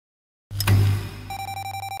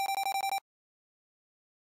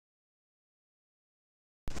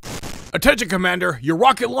Attention Commander, your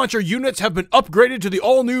rocket launcher units have been upgraded to the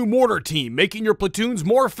all-new Mortar Team, making your platoons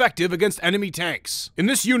more effective against enemy tanks. In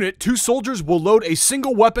this unit, 2 soldiers will load a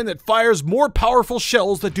single weapon that fires more powerful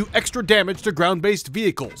shells that do extra damage to ground-based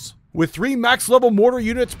vehicles. With 3 max-level mortar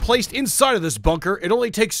units placed inside of this bunker, it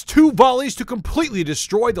only takes 2 volleys to completely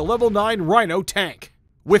destroy the level 9 Rhino tank.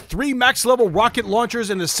 With 3 max-level rocket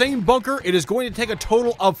launchers in the same bunker, it is going to take a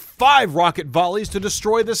total of 5 rocket volleys to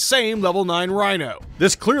destroy the same level 9 Rhino.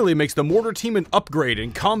 This clearly makes the Mortar Team an upgrade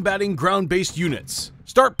in combating ground-based units.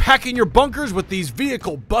 Start packing your bunkers with these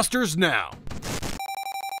vehicle busters now.